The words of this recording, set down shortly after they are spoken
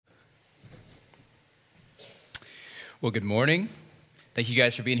Well, good morning. Thank you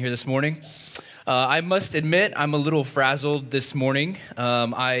guys for being here this morning. I must admit, I'm a little frazzled this morning.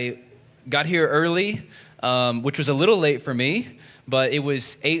 I got here early, which was a little late for me, but it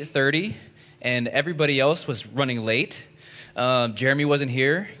was 8:30, and everybody else was running late. Jeremy wasn't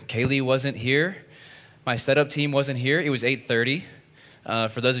here. Kaylee wasn't here. My setup team wasn't here. It was 8:30.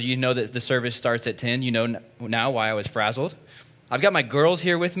 For those of you who know that the service starts at 10, you know now why I was frazzled. I've got my girls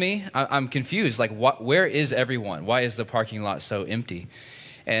here with me. I'm confused. Like, where is everyone? Why is the parking lot so empty?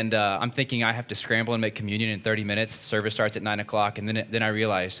 And I'm thinking I have to scramble and make communion in 30 minutes. Service starts at 9 o'clock. And then I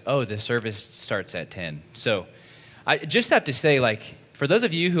realized, the service starts at 10. So I just have to say, like, for those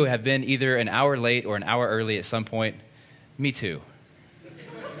of you who have been either an hour late or an hour early at some point, me too.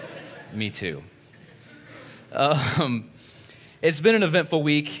 Me too. It's been an eventful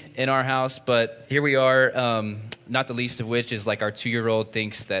week in our house, but here we are, not the least of which is like our 2-year-old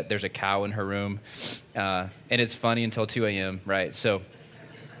thinks that there's a cow in her room, and it's funny until 2 a.m., right? So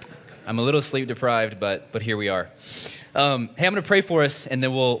I'm a little sleep deprived, but here we are. Hey, I'm going to pray for us, and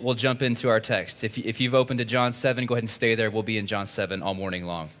then we'll jump into our text. If you've opened to John 7, go ahead and stay there. We'll be in John 7 all morning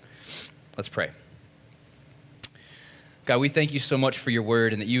long. Let's pray. God, we thank you so much for your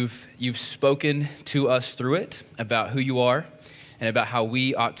word and that you've spoken to us through it about who you are and about how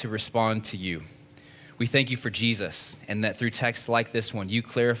we ought to respond to you. We thank you for Jesus and that through texts like this one, you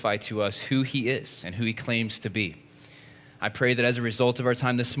clarify to us who he is and who he claims to be. I pray that as a result of our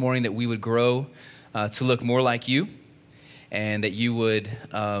time this morning that we would grow to look more like you and that you would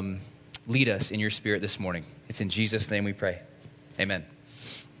lead us in your spirit this morning. It's in Jesus' name we pray. Amen.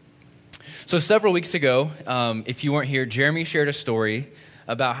 So several weeks ago, if you weren't here, Jeremy shared a story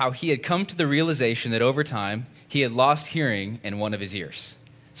about how he had come to the realization that over time, he had lost hearing in one of his ears.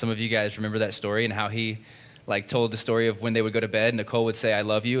 Some of you guys remember that story and how he told the story of when they would go to bed, Nicole would say, "I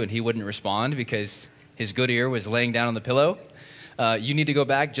love you," and he wouldn't respond because his good ear was laying down on the pillow. You need to go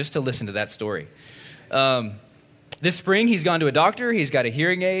back just to listen to that story. This spring, he's gone to a doctor, he's got a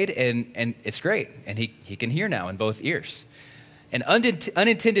hearing aid, and it's great. And he can hear now in both ears. An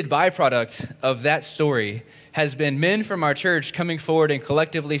unintended byproduct of that story has been men from our church coming forward and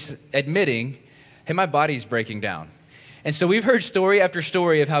collectively admitting, hey, my body's breaking down. And so we've heard story after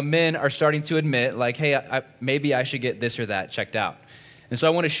story of how men are starting to admit, like, hey, maybe I should get this or that checked out. And so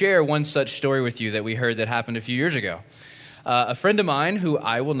I want to share one such story with you that we heard that happened a few years ago. A friend of mine, who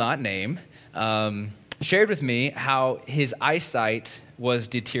I will not name, shared with me how his eyesight was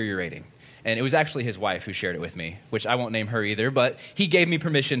deteriorating. And it was actually his wife who shared it with me, which I won't name her either, but he gave me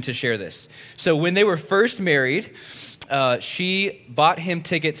permission to share this. So when they were first married, she bought him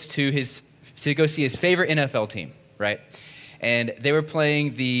tickets to go see his favorite NFL team, right? And they were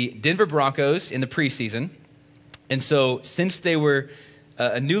playing the Denver Broncos in the preseason. And so since they were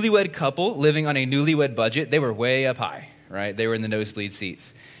a newlywed couple living on a newlywed budget, they were way up high, right? They were in the nosebleed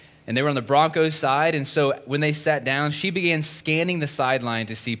seats. And they were on the Broncos side, and so when they sat down, she began scanning the sideline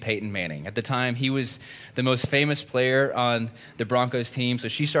to see Peyton Manning. At the time, he was the most famous player on the Broncos team, so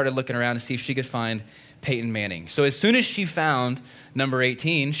she started looking around to see if she could find Peyton Manning. So as soon as she found number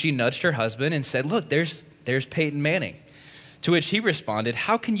 18, she nudged her husband and said, "Look, there's Peyton Manning." To which he responded,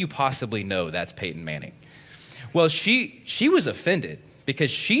 "How can you possibly know that's Peyton Manning?" Well, she was offended because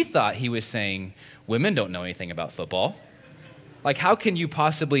she thought he was saying, women don't know anything about football. Like, how can you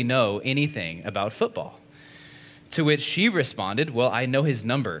possibly know anything about football? To which she responded, "Well, I know his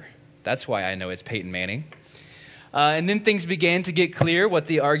number. That's why I know it's Peyton Manning." And then things began to get clear what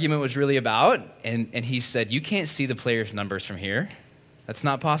the argument was really about. And he said, "You can't see the players' numbers from here. That's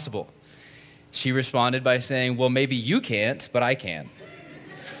not possible." She responded by saying, "Well, maybe you can't, but I can."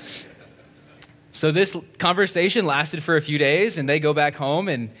 So this conversation lasted for a few days, and they go back home,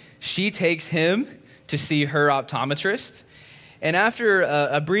 and she takes him to see her optometrist. And after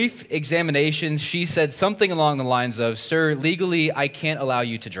a brief examination, she said something along the lines of, "Sir, legally, I can't allow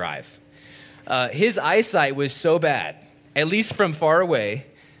you to drive." His eyesight was so bad, at least from far away,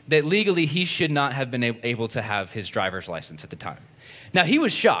 that legally he should not have been able to have his driver's license at the time. Now, he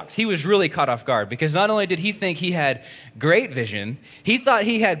was shocked. He was really caught off guard because not only did he think he had great vision, he thought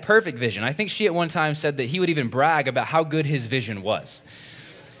he had perfect vision. I think she at one time said that he would even brag about how good his vision was,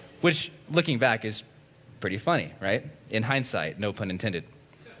 which, looking back, is pretty funny, right? In hindsight, no pun intended.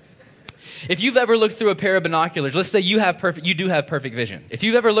 If you've ever looked through a pair of binoculars, let's say you do have perfect vision. If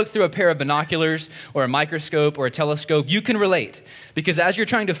you've ever looked through a pair of binoculars or a microscope or a telescope, you can relate. Because as you're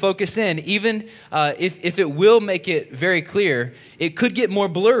trying to focus in, even if it will make it very clear, it could get more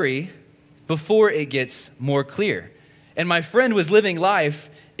blurry before it gets more clear. And my friend was living life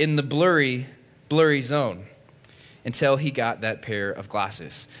in the blurry zone. until he got that pair of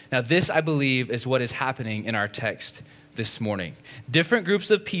glasses. Now, this, I believe, is what is happening in our text this morning. Different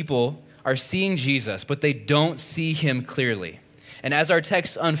groups of people are seeing Jesus, but they don't see him clearly. And as our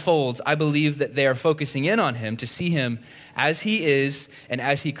text unfolds, I believe that they are focusing in on him to see him as he is and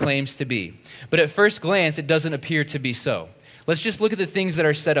as he claims to be. But at first glance, it doesn't appear to be so. Let's just look at the things that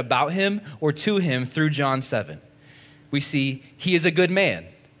are said about him or to him through John 7. We see he is a good man.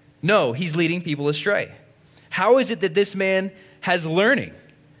 No, he's leading people astray. How is it that this man has learning?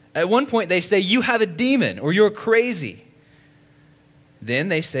 At one point, they say, you have a demon or you're crazy. Then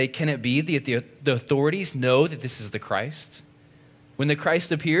they say, can it be that the authorities know that this is the Christ? When the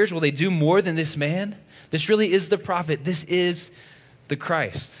Christ appears, will they do more than this man? This really is the prophet. This is the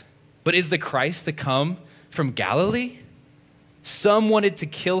Christ. But is the Christ to come from Galilee? Some wanted to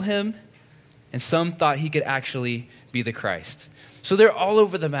kill him, and some thought he could actually be the Christ. So they're all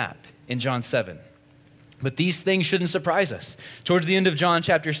over the map in John 7. But these things shouldn't surprise us. Towards the end of John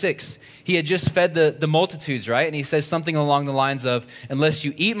chapter 6, he had just fed the multitudes, right? And he says something along the lines of, unless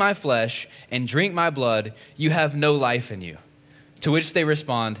you eat my flesh and drink my blood, you have no life in you. To which they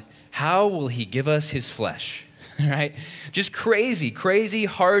respond, how will he give us his flesh? Right? Just crazy,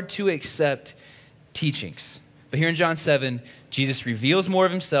 hard to accept teachings. But here in John 7, Jesus reveals more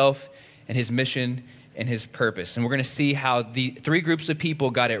of himself and his mission and his purpose. And we're going to see how the three groups of people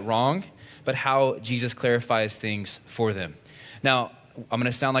got it wrong, but how Jesus clarifies things for them. Now, I'm going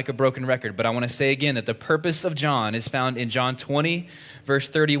to sound like a broken record, but I want to say again that the purpose of John is found in John 20, verse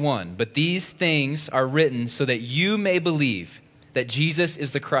 31. But these things are written so that you may believe that Jesus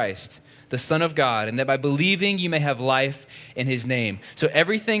is the Christ, the Son of God, and that by believing you may have life in his name. So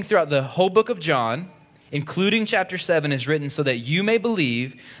everything throughout the whole book of John, including chapter 7, is written so that you may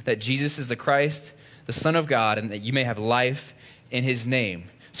believe that Jesus is the Christ, the Son of God, and that you may have life in his name.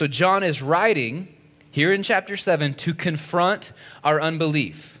 So John is writing here in chapter 7 to confront our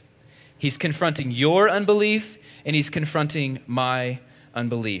unbelief. He's confronting your unbelief, and he's confronting my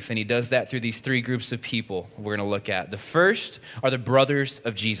unbelief. And he does that through these three groups of people we're going to look at. The first are the brothers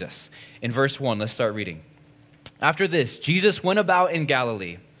of Jesus. In verse 1, let's start reading. After this, Jesus went about in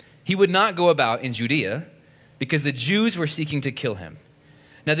Galilee. He would not go about in Judea because the Jews were seeking to kill him.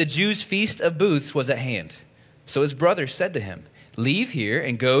 Now the Jews' feast of booths was at hand. So his brothers said to him, leave here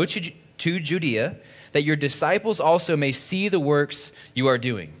and go to Judea, that your disciples also may see the works you are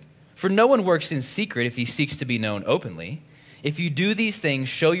doing. For no one works in secret if he seeks to be known openly. If you do these things,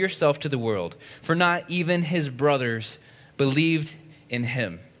 show yourself to the world, for not even his brothers believed in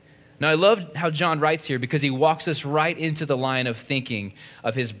him. Now, I love how John writes here because he walks us right into the line of thinking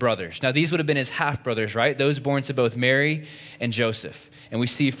of his brothers. Now, these would have been his half-brothers, right? Those born to both Mary and Joseph. And we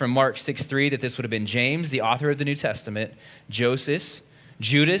see from Mark 6:3 that this would have been James, the author of the New Testament, Joseph,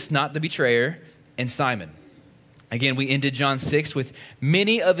 Judas, not the betrayer, and Simon. Again, we ended John 6 with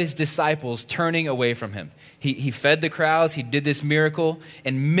many of his disciples turning away from him. He fed the crowds, he did this miracle,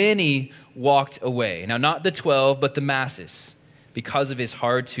 and many walked away. Now, not the 12, but the masses, because of his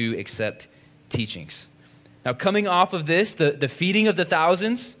hard-to-accept teachings. Now, coming off of this, the feeding of the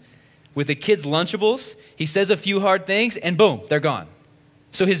thousands with the kids' Lunchables, he says a few hard things, and boom, they're gone.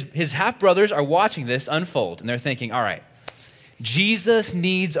 So his half-brothers are watching this unfold, and they're thinking, all right, Jesus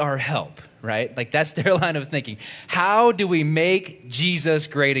needs our help, right? Like, that's their line of thinking. How do we make Jesus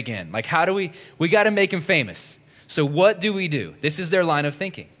great again? Like, how do we got to make him famous. So what do? This is their line of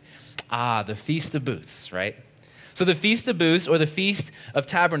thinking. The Feast of Booths, right? So the Feast of Booths, or the Feast of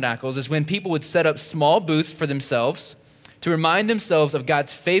Tabernacles, is when people would set up small booths for themselves to remind themselves of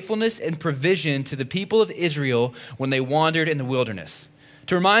God's faithfulness and provision to the people of Israel when they wandered in the wilderness.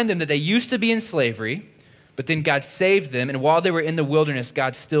 To remind them that they used to be in slavery, but then God saved them, and while they were in the wilderness,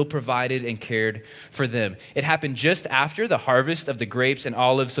 God still provided and cared for them. It happened just after the harvest of the grapes and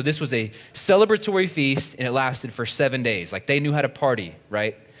olives, so this was a celebratory feast, and it lasted for 7 days. Like, they knew how to party,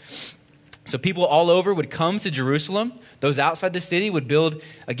 right? So people all over would come to Jerusalem. Those outside the city would build,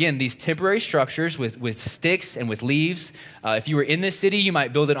 again, these temporary structures with sticks and with leaves. If you were in this city, you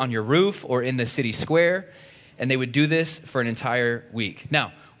might build it on your roof or in the city square, and they would do this for an entire week.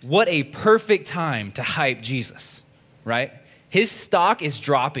 Now, what a perfect time to hype Jesus, right? His stock is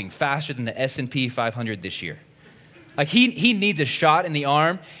dropping faster than the S&P 500 this year. Like, he needs a shot in the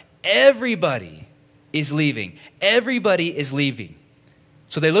arm. Everybody is leaving. Everybody is leaving.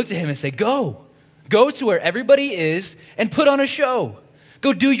 So they look to him and say, go to where everybody is and put on a show.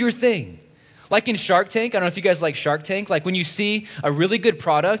 Go do your thing. Like in Shark Tank, I don't know if you guys like Shark Tank, like when you see a really good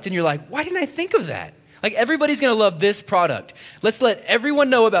product and you're like, why didn't I think of that? Like, everybody's going to love this product. Let's let everyone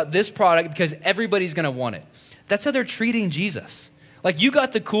know about this product because everybody's going to want it. That's how they're treating Jesus. Like, you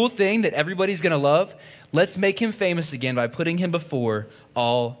got the cool thing that everybody's going to love. Let's make him famous again by putting him before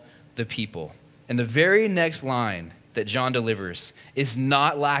all the people. And the very next line that John delivers is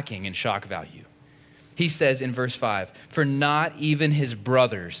not lacking in shock value. He says in verse 5, "For not even his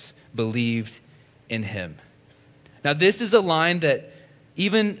brothers believed in him." Now, this is a line that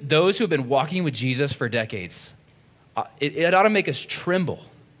even those who have been walking with Jesus for decades, it ought to make us tremble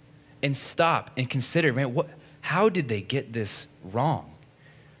and stop and consider, man, how did they get this wrong?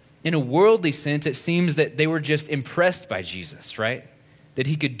 In a worldly sense, it seems that they were just impressed by Jesus, right? That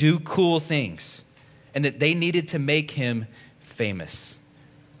he could do cool things and that they needed to make him famous.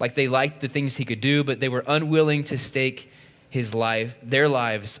 Like, they liked the things he could do, but they were unwilling to stake their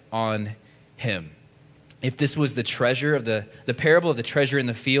lives on him. If this was the treasure of the parable of the treasure in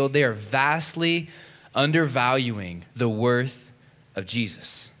the field, they are vastly undervaluing the worth of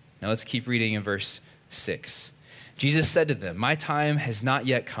Jesus. Now let's keep reading in verse 6. Jesus said to them, "My time has not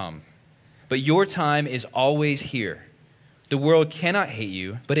yet come, but your time is always here. The world cannot hate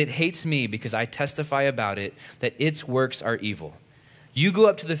you, but it hates me because I testify about it that its works are evil. You go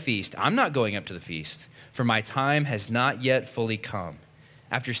up to the feast. I'm not going up to the feast, for my time has not yet fully come."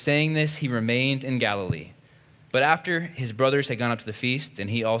 After saying this, he remained in Galilee. But after his brothers had gone up to the feast, then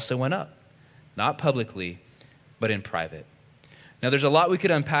he also went up, not publicly, but in private. Now, there's a lot we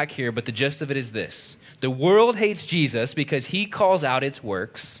could unpack here, but the gist of it is this. The world hates Jesus because he calls out its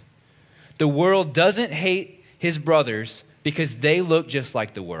works. The world doesn't hate his brothers because they look just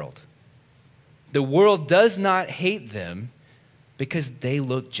like the world. The world does not hate them because they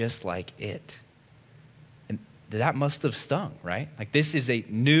look just like it. And that must have stung, right? Like, this is a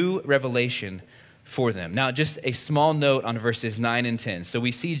new revelation for them. Now, just a small note on verses 9 and 10. So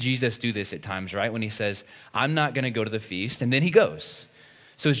we see Jesus do this at times, right? When he says, "I'm not going to go to the feast," and then he goes.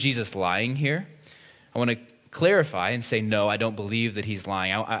 So is Jesus lying here? I want to clarify and say, no, I don't believe that he's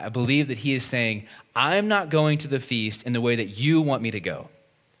lying. I believe that he is saying, I'm not going to the feast in the way that you want me to go.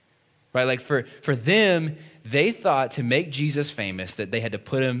 Right? Like, for them, they thought to make Jesus famous that they had to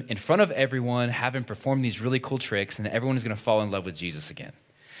put him in front of everyone, have him perform these really cool tricks, and everyone was going to fall in love with Jesus again.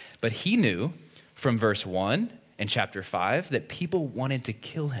 But he knew from verse 1 and chapter 5 that people wanted to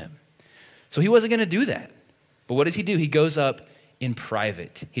kill him. So he wasn't going to do that. But what does he do? He goes up in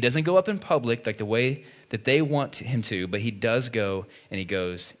private. He doesn't go up in public like the way that they want him to, but he does go, and he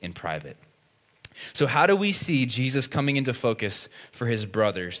goes in private. So how do we see Jesus coming into focus for his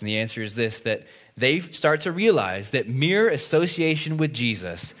brothers? And the answer is this, that they start to realize that mere association with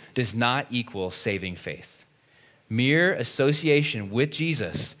Jesus does not equal saving faith. Mere association with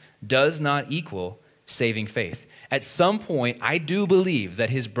Jesus does not equal saving faith. At some point, I do believe that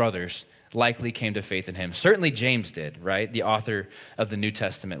his brothers likely came to faith in him. Certainly James did, right? The author of the New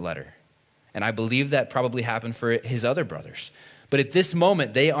Testament letter. And I believe that probably happened for his other brothers. But at this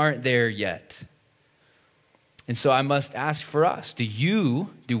moment, they aren't there yet. And so I must ask for us, do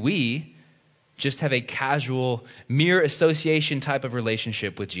we just have a casual, mere association type of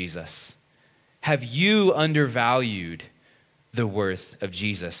relationship with Jesus? Have you undervalued the worth of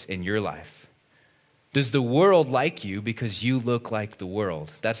Jesus in your life? Does the world like you because you look like the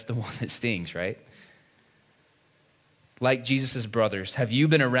world? That's the one that stings, right? Like Jesus' brothers, have you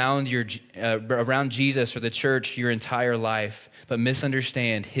been around Jesus or the church your entire life, but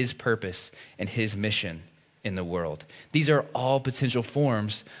misunderstand his purpose and his mission in the world? These are all potential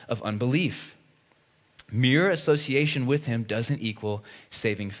forms of unbelief. Mere association with him doesn't equal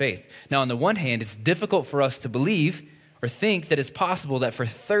saving faith. Now, on the one hand, it's difficult for us to believe or think that it's possible that for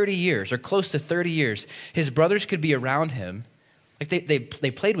 30 years or close to 30 years, his brothers could be around him. Like, they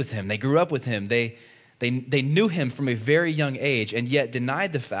played with him. They grew up with him. They knew him from a very young age and yet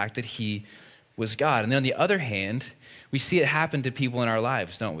denied the fact that he was God. And then on the other hand, we see it happen to people in our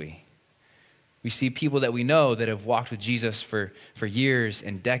lives, don't we? We see people that we know that have walked with Jesus for years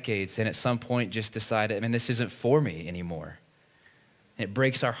and decades and at some point just decided, this isn't for me anymore. And it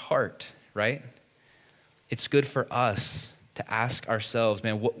breaks our heart, right? It's good for us to ask ourselves,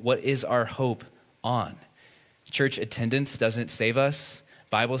 what is our hope on? Church attendance doesn't save us.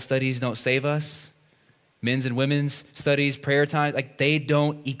 Bible studies don't save us. Men's and women's studies, prayer time, they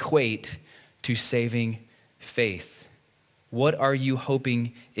don't equate to saving faith. What are you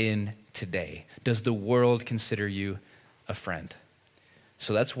hoping in today? Does the world consider you a friend?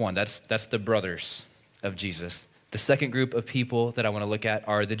 So that's one. That's the brothers of Jesus. The second group of people that I want to look at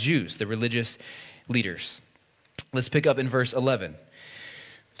are the Jews, the religious leaders. Let's pick up in verse 11.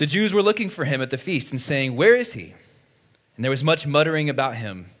 The Jews were looking for him at the feast and saying, "Where is he?" And there was much muttering about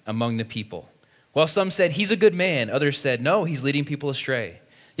him among the people. While some said, "He's a good man," others said, "No, he's leading people astray."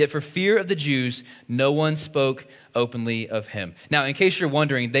 Yet for fear of the Jews, no one spoke openly of him. Now, in case you're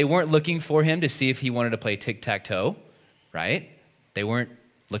wondering, they weren't looking for him to see if he wanted to play tic-tac-toe, right? They weren't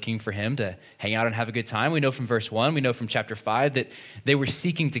looking for him to hang out and have a good time. We know from verse 1, we know from chapter 5 that they were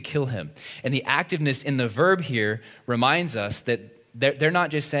seeking to kill him. And the activeness in the verb here reminds us that they're not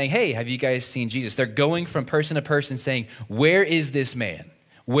just saying, hey, have you guys seen Jesus? They're going from person to person saying, where is this man?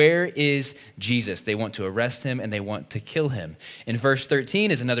 Where is Jesus? They want to arrest him and they want to kill him. And verse 13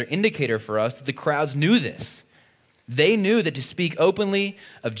 is another indicator for us that the crowds knew this. They knew that to speak openly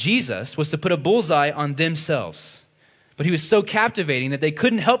of Jesus was to put a bullseye on themselves. But he was so captivating that they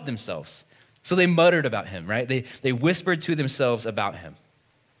couldn't help themselves. So they muttered about him, right? They whispered to themselves about him.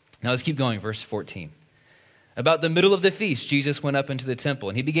 Now let's keep going, verse 14. About the middle of the feast, Jesus went up into the temple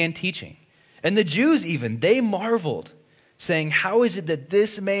and he began teaching. And the Jews even, they marveled, saying, how is it that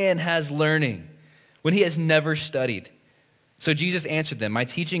this man has learning when he has never studied? So Jesus answered them, my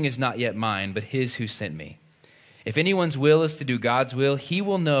teaching is not yet mine, but his who sent me. If anyone's will is to do God's will, he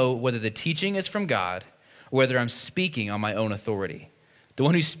will know whether the teaching is from God or whether I'm speaking on my own authority. The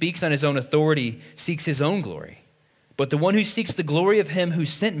one who speaks on his own authority seeks his own glory. But the one who seeks the glory of him who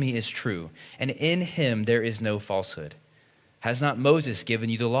sent me is true, and in him there is no falsehood. Has not Moses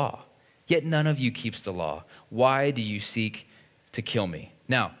given you the law? Yet none of you keeps the law. Why do you seek to kill me?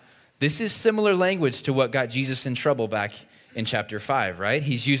 Now, this is similar language to what got Jesus in trouble back in chapter 5, right?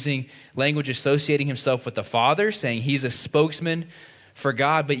 He's using language associating himself with the Father, saying he's a spokesman for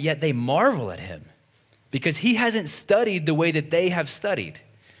God, but yet they marvel at him because he hasn't studied the way that they have studied.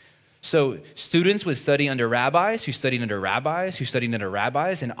 So students would study under rabbis, who studied under rabbis, who studied under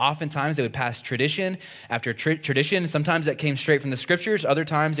rabbis, and oftentimes they would pass tradition after tradition. Sometimes that came straight from the scriptures. Other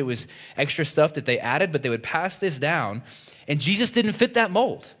times it was extra stuff that they added, but they would pass this down, and Jesus didn't fit that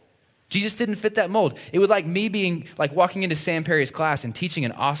mold. Jesus didn't fit that mold. It would like me being like walking into Sam Perry's class and teaching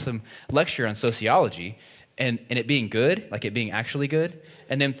an awesome lecture on sociology and it being good, like it being actually good,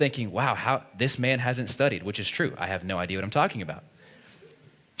 and then thinking, wow, how this man hasn't studied, which is true. I have no idea what I'm talking about.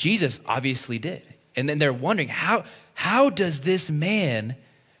 Jesus obviously did. And then they're wondering, how does this man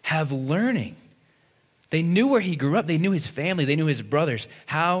have learning? They knew where he grew up. They knew his family. They knew his brothers.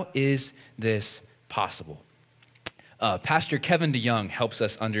 How is this possible? Pastor Kevin DeYoung helps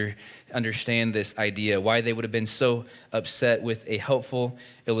us understand this idea, why they would have been so upset with a helpful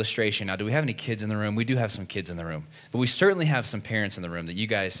illustration. Now, do we have any kids in the room? We do have some kids in the room, but we certainly have some parents in the room that you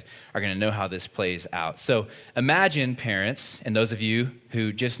guys are going to know how this plays out. So imagine, parents, and those of you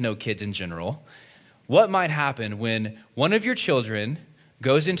who just know kids in general, what might happen when one of your children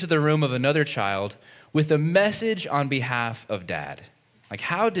goes into the room of another child with a message on behalf of dad? Like,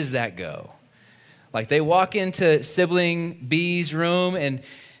 how does that go? Like they walk into sibling B's room and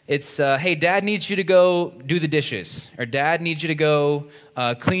it's, hey, dad needs you to go do the dishes, or dad needs you to go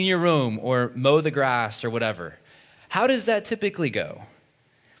clean your room or mow the grass or whatever. How does that typically go?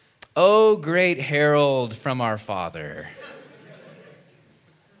 Oh, great herald from our Father.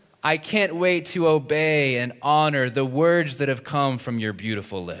 I can't wait to obey and honor the words that have come from your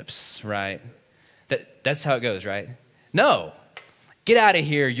beautiful lips, right? That's how it goes, right? No, get out of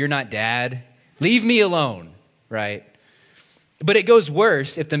here, you're not dad. Leave me alone, right? But it goes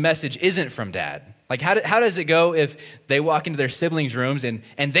worse if the message isn't from dad. Like how does it go if they walk into their siblings' rooms and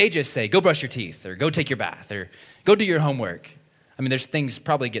they just say, go brush your teeth, or go take your bath, or go do your homework? I mean, there's things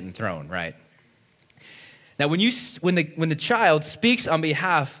probably getting thrown, right? Now, when the child speaks on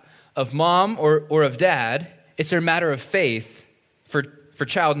behalf of mom or of dad, it's a matter of faith for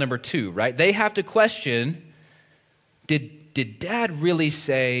child number 2, right? They have to question, did dad really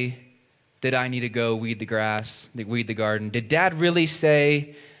say that I need to go weed the grass, weed the garden? Did dad really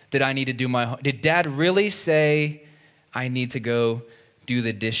say that I need to do did dad really say I need to go do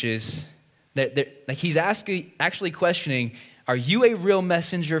the dishes? Like he's actually questioning, are you a real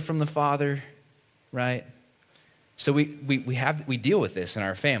messenger from the Father, right? So we deal with this in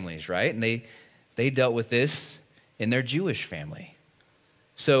our families, right? And they dealt with this in their Jewish family.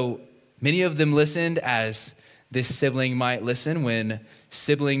 So many of them listened as this sibling might listen when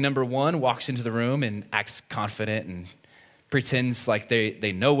sibling number 1 walks into the room and acts confident and pretends like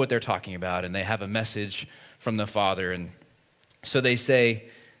they know what they're talking about and they have a message from the Father. And so they say,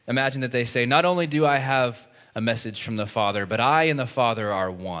 imagine that they say, not only do I have a message from the Father, but I and the Father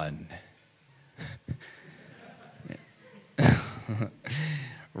are one.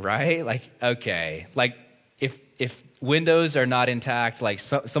 Right? Like, okay. Like if windows are not intact, like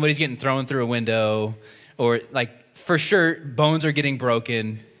somebody's getting thrown through a window, or like for sure bones are getting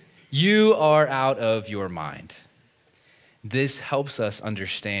broken, you are out of your mind. This helps us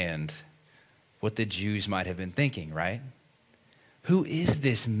understand what the Jews might have been thinking, right? Who is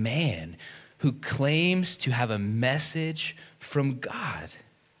this man who claims to have a message from God?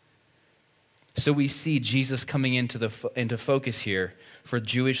 So we see Jesus coming into focus here for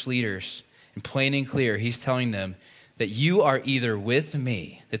Jewish leaders. And plain and clear, he's telling them that you are either with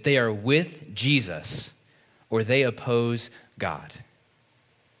me, that they are with Jesus, or they oppose God.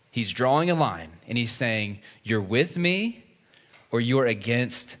 He's drawing a line, and he's saying, you're with me, or you're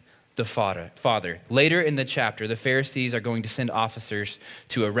against the Father. Later in the chapter, the Pharisees are going to send officers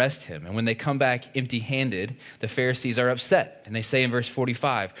to arrest him. And when they come back empty-handed, the Pharisees are upset. And they say in verse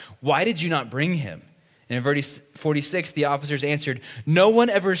 45, why did you not bring him? And in verse 46, the officers answered, no one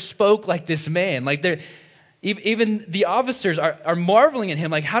ever spoke like this man. Like even the officers are marveling at him,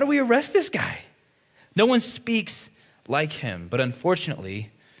 like, how do we arrest this guy? No one speaks like him. But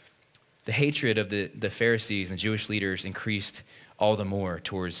unfortunately, the hatred of the Pharisees and Jewish leaders increased all the more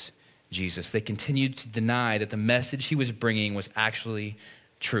towards Jesus. They continued to deny that the message he was bringing was actually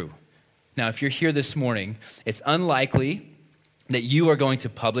true. Now, if you're here this morning, it's unlikely that you are going to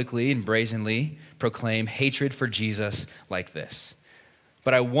publicly and brazenly proclaim hatred for Jesus like this.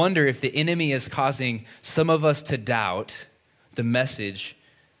 But I wonder if the enemy is causing some of us to doubt the message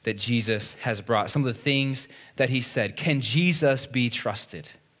that Jesus has brought, some of the things that he said. Can Jesus be trusted?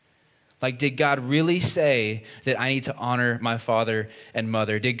 Like, did God really say that I need to honor my father and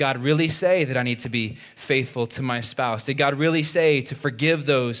mother? Did God really say that I need to be faithful to my spouse? Did God really say to forgive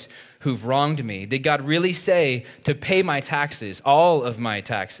those who've wronged me? Did God really say to pay my taxes, all of my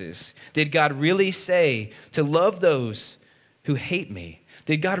taxes? Did God really say to love those who hate me?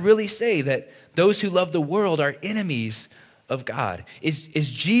 Did God really say that those who love the world are enemies of God? Is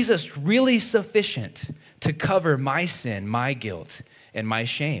Jesus really sufficient to cover my sin, my guilt, and my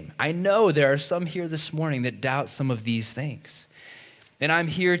shame? I know there are some here this morning that doubt some of these things. And I'm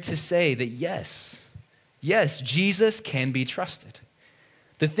here to say that yes, Jesus can be trusted.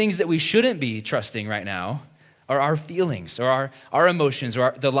 The things that we shouldn't be trusting right now are our feelings or our emotions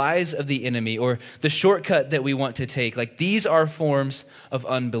or the lies of the enemy or the shortcut that we want to take. Like, these are forms of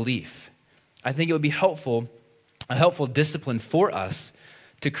unbelief. I think it would be a helpful discipline for us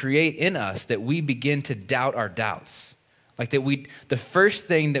to create in us that we begin to doubt our doubts. Like the first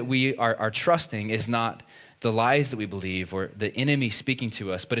thing that we are trusting is not the lies that we believe or the enemy speaking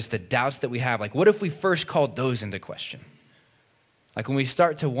to us, but it's the doubts that we have. Like, what if we first called those into question? Like, when we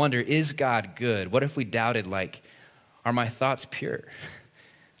start to wonder, is God good? What if we doubted, like, are my thoughts pure?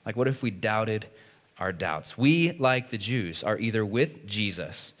 Like, what if we doubted our doubts? We, like the Jews, are either with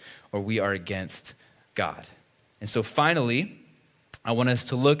Jesus or we are against God. And so finally, I want us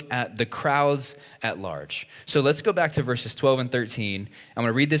to look at the crowds at large. So let's go back to verses 12 and 13. I'm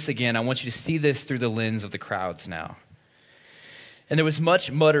going to read this again. I want you to see this through the lens of the crowds now. And there was much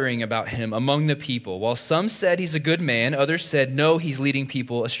muttering about him among the people. While some said he's a good man, others said, no, he's leading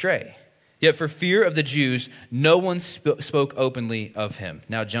people astray. Yet for fear of the Jews, no one spoke openly of him.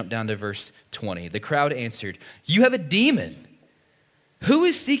 Now jump down to verse 20. The crowd answered, you have a demon. Who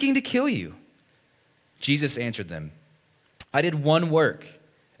is seeking to kill you? Jesus answered them, I did one work,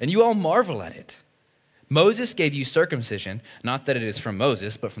 and you all marvel at it. Moses gave you circumcision, not that it is from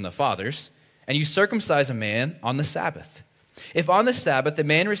Moses, but from the fathers, and you circumcise a man on the Sabbath. If on the Sabbath a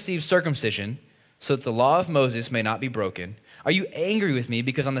man receives circumcision, so that the law of Moses may not be broken, are you angry with me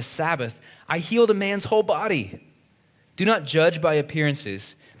because on the Sabbath I healed a man's whole body? Do not judge by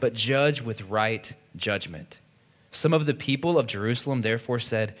appearances, but judge with right judgment. Some of the people of Jerusalem therefore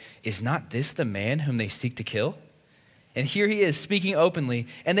said, is not this the man whom they seek to kill? And here he is speaking openly,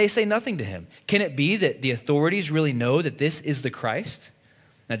 and they say nothing to him. Can it be that the authorities really know that this is the Christ?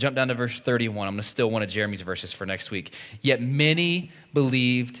 Now jump down to verse 31. I'm going to steal one of Jeremy's verses for next week. Yet many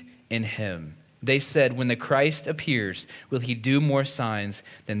believed in him. They said, when the Christ appears, will he do more signs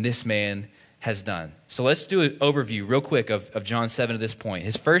than this man has done? So let's do an overview real quick of John 7 at this point.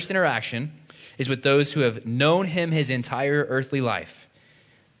 His first interaction is with those who have known him his entire earthly life.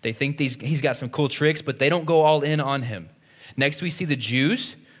 They think he's got some cool tricks, but they don't go all in on him. Next, we see the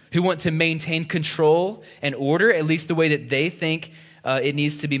Jews who want to maintain control and order, at least the way that they think it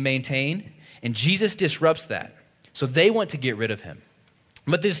needs to be maintained. And Jesus disrupts that. So they want to get rid of him.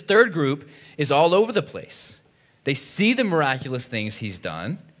 But this third group is all over the place. They see the miraculous things he's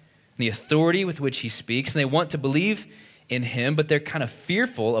done, the authority with which he speaks, and they want to believe in him, but they're kind of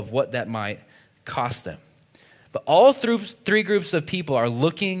fearful of what that might cost them. But all three groups of people are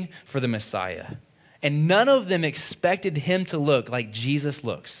looking for the Messiah. And none of them expected him to look like Jesus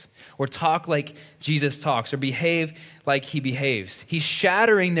looks, or talk like Jesus talks, or behave like he behaves. He's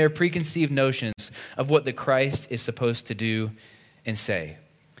shattering their preconceived notions of what the Christ is supposed to do and say.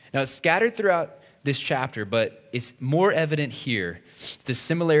 Now, it's scattered throughout this chapter, but it's more evident here. The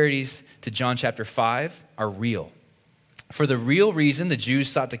similarities to John chapter 5 are real. For the real reason the Jews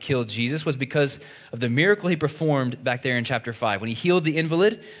sought to kill Jesus was because of the miracle he performed back there in chapter 5 when he healed the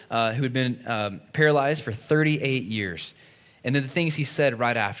invalid who had been paralyzed for 38 years. And then the things he said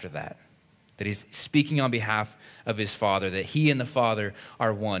right after that he's speaking on behalf of his Father, that he and the Father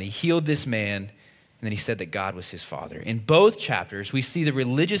are one. He healed this man, and then he said that God was his Father. In both chapters, we see the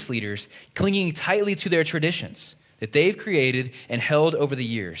religious leaders clinging tightly to their traditions that they've created and held over the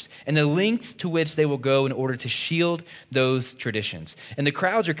years, and the lengths to which they will go in order to shield those traditions. And the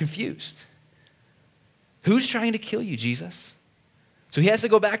crowds are confused. Who's trying to kill you, Jesus? So he has to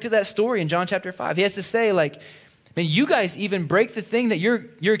go back to that story in John chapter 5. He has to say, like, man, you guys even break the thing that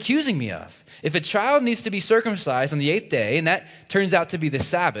you're accusing me of. If a child needs to be circumcised on the 8th day, and that turns out to be the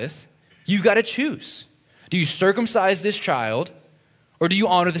Sabbath, you've got to choose. Do you circumcise this child, or do you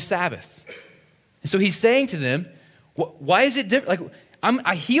honor the Sabbath? And so he's saying to them, why is it different? Like,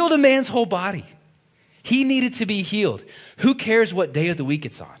 I healed a man's whole body. He needed to be healed. Who cares what day of the week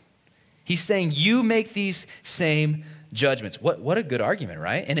it's on? He's saying, you make these same judgments. What a good argument,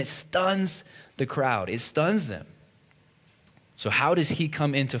 right? And it stuns the crowd. It stuns them. So how does he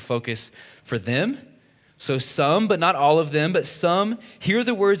come into focus for them? So some, but not all of them, but some hear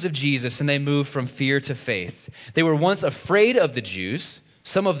the words of Jesus and they move from fear to faith. They were once afraid of the Jews,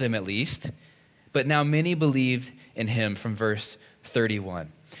 some of them at least, but now many believed in him from verse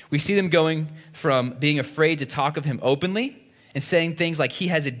 31. We see them going from being afraid to talk of him openly and saying things like he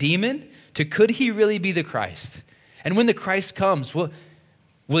has a demon to could he really be the Christ? And when the Christ comes, will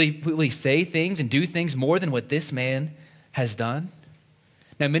he say things and do things more than what this man has done?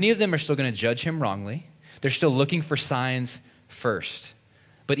 Now, many of them are still going to judge him wrongly. They're still looking for signs first.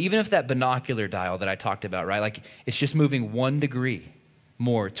 But even if that binocular dial that I talked about, right, like it's just moving 1 degree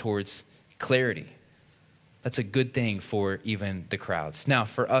more towards clarity, that's a good thing for even the crowds. Now,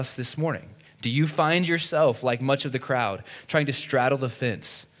 for us this morning, do you find yourself, like much of the crowd, trying to straddle the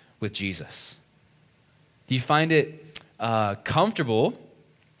fence with Jesus? Do you find it comfortable,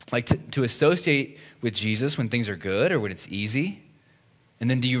 like to associate with Jesus when things are good or when it's easy? And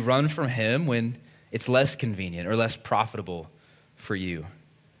then do you run from him when it's less convenient or less profitable for you?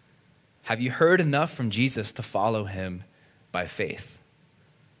 Have you heard enough from Jesus to follow him by faith?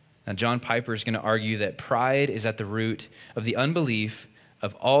 Now, John Piper is going to argue that pride is at the root of the unbelief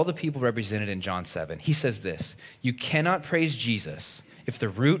of all the people represented in John 7. He says this: you cannot praise Jesus if the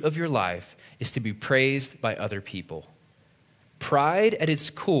root of your life is to be praised by other people. Pride at its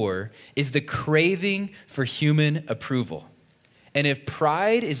core is the craving for human approval. And if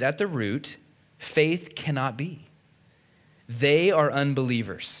pride is at the root, faith cannot be. They are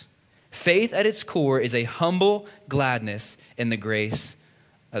unbelievers. Faith at its core is a humble gladness in the grace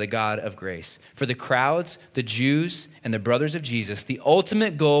of the God of grace. For the crowds, the Jews, and the brothers of Jesus, the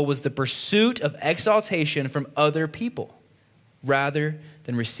ultimate goal was the pursuit of exaltation from other people rather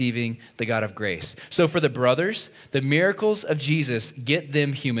than receiving the God of grace. So for the brothers, the miracles of Jesus get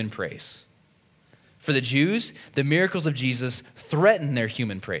them human praise. For the Jews, the miracles of Jesus threaten their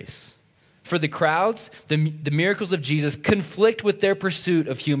human praise. For the crowds, the miracles of Jesus conflict with their pursuit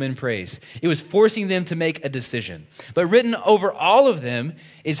of human praise. It was forcing them to make a decision. But written over all of them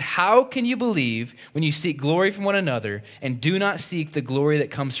is, how can you believe when you seek glory from one another and do not seek the glory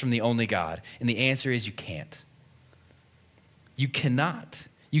that comes from the only God? And the answer is you can't. You cannot.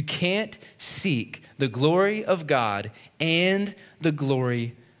 You can't seek the glory of God and the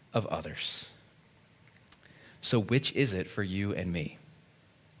glory of others. So which is it for you and me?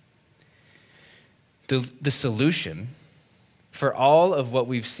 The solution for all of what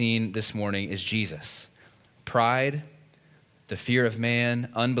we've seen this morning is Jesus. Pride, the fear of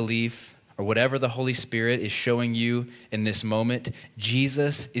man, unbelief, or whatever the Holy Spirit is showing you in this moment,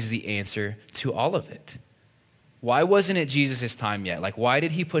 Jesus is the answer to all of it. Why wasn't it Jesus' time yet? Like, why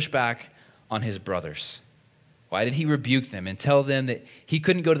did he push back on his brothers? Why did he rebuke them and tell them that he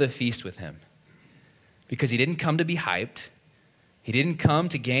couldn't go to the feast with him? Because he didn't come to be hyped. He didn't come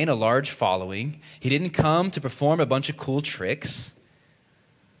to gain a large following. He didn't come to perform a bunch of cool tricks.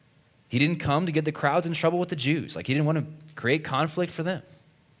 He didn't come to get the crowds in trouble with the Jews. Like, he didn't want to create conflict for them.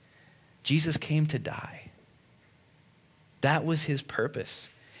 Jesus came to die. That was his purpose.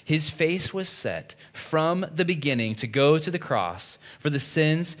 His face was set from the beginning to go to the cross for the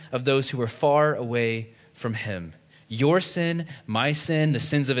sins of those who were far away from him. Your sin, my sin, the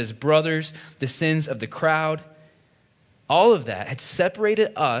sins of his brothers, the sins of the crowd. All of that had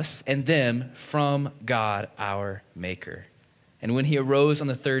separated us and them from God, our Maker. And when he arose on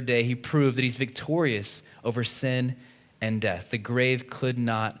the 3rd day, he proved that he's victorious over sin and death. The grave could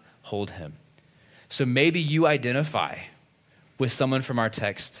not hold him. So maybe you identify with someone from our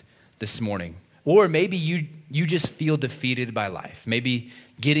text this morning, or maybe you just feel defeated by life. Maybe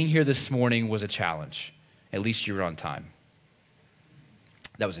getting here this morning was a challenge. At least you were on time.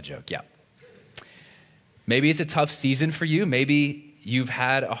 That was a joke, yeah. Maybe it's a tough season for you. Maybe you've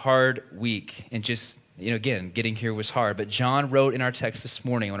had a hard week and just, again, getting here was hard. But John wrote in our text this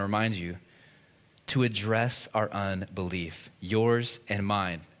morning, I want to remind you, to address our unbelief, yours and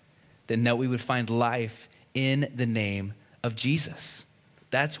mine, then that we would find life in the name of Jesus.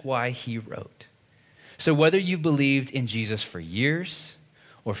 That's why he wrote. So whether you've believed in Jesus for years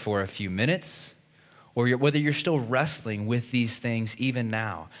or for a few minutes, or whether you're still wrestling with these things even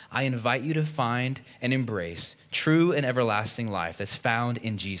now, I invite you to find and embrace true and everlasting life that's found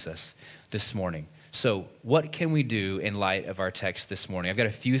in Jesus this morning. So what can we do in light of our text this morning? I've got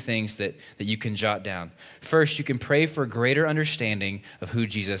a few things that you can jot down. First, you can pray for a greater understanding of who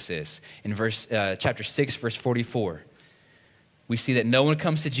Jesus is. In chapter 6, verse 44, we see that no one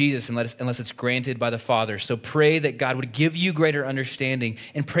comes to Jesus unless it's granted by the Father. So pray that God would give you greater understanding,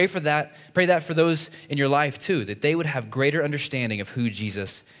 and pray that for those in your life too, that they would have greater understanding of who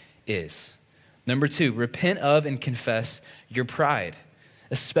Jesus is. Number 2, repent of and confess your pride,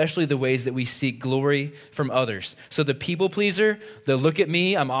 especially the ways that we seek glory from others. So the people pleaser, the look at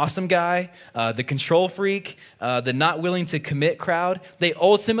me, I'm awesome guy, the control freak, the not willing to commit crowd, they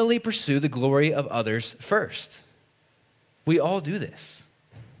ultimately pursue the glory of others first. We all do this.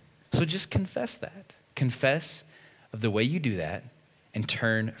 So just confess that. Confess of the way you do that and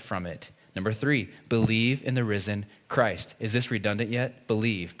turn from it. Number 3, believe in the risen Christ. Is this redundant yet?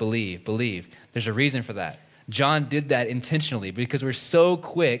 Believe, believe, believe. There's a reason for that. John did that intentionally because we're so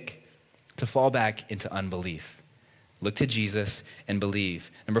quick to fall back into unbelief. Look to Jesus and believe.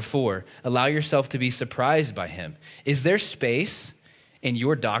 Number 4, allow yourself to be surprised by him. Is there space in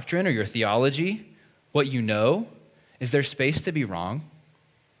your doctrine or your theology, what you know? Is there space to be wrong?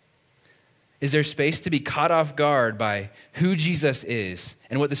 Is there space to be caught off guard by who Jesus is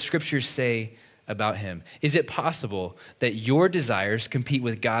and what the scriptures say about him? Is it possible that your desires compete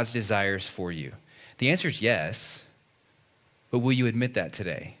with God's desires for you? The answer is yes, but will you admit that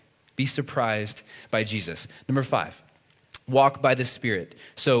today? Be surprised by Jesus. Number 5, walk by the Spirit.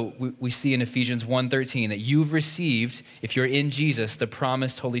 So we see in Ephesians 1:13 that you've received, if you're in Jesus, the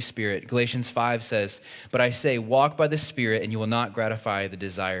promised Holy Spirit. Galatians 5 says, but I say, walk by the Spirit and you will not gratify the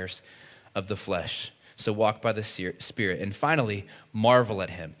desires of the flesh. So walk by the Spirit. And finally, marvel at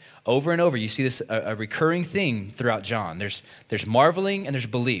him. Over and over, you see this a recurring theme throughout John. There's marveling and there's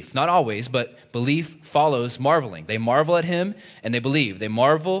belief. Not always, but belief follows marveling. They marvel at him and they believe. They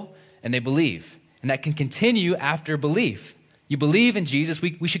marvel and they believe. And that can continue after belief. You believe in Jesus,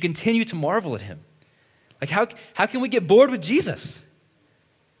 we should continue to marvel at him. Like how can we get bored with Jesus?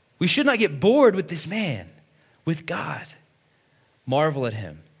 We should not get bored with this man, with God. Marvel at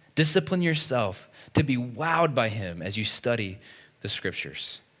him. Discipline yourself to be wowed by him as you study the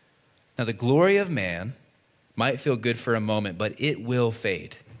scriptures. Now, the glory of man might feel good for a moment, but it will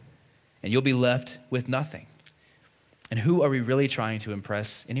fade, and you'll be left with nothing. And who are we really trying to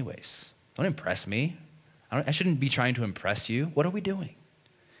impress anyways? Don't impress me. I shouldn't be trying to impress you. What are we doing?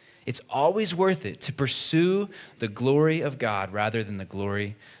 It's always worth it to pursue the glory of God rather than the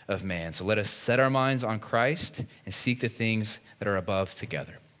glory of man. So let us set our minds on Christ and seek the things that are above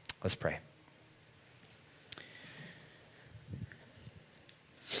together. Let's pray.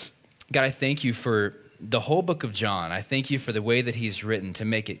 God, I thank you for the whole book of John. I thank you for the way that he's written to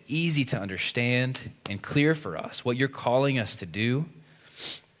make it easy to understand and clear for us what you're calling us to do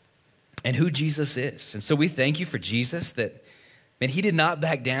and who Jesus is. And so we thank you for Jesus, that, man, he did not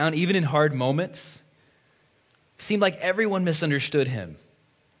back down, even in hard moments. It seemed like everyone misunderstood him.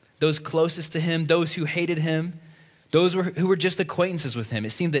 Those closest to him, those who hated him, those who were just acquaintances with him.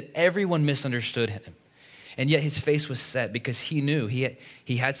 It seemed that everyone misunderstood him. And yet his face was set because he knew he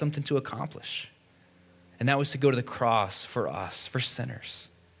had something to accomplish. And that was to go to the cross for us, for sinners.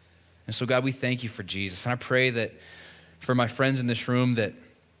 And so, God, we thank you for Jesus. And I pray that for my friends in this room that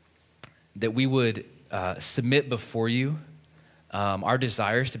we would submit before you our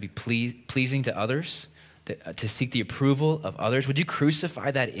desires to be pleasing to others, to seek the approval of others. Would you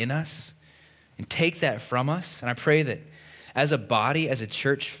crucify that in us and take that from us? And I pray that as a body, as a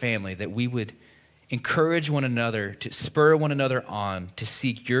church family, that we would encourage one another, to spur one another on to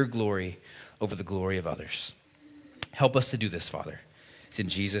seek your glory over the glory of others. Help us to do this, Father. It's in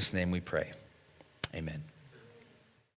Jesus' name we pray. Amen.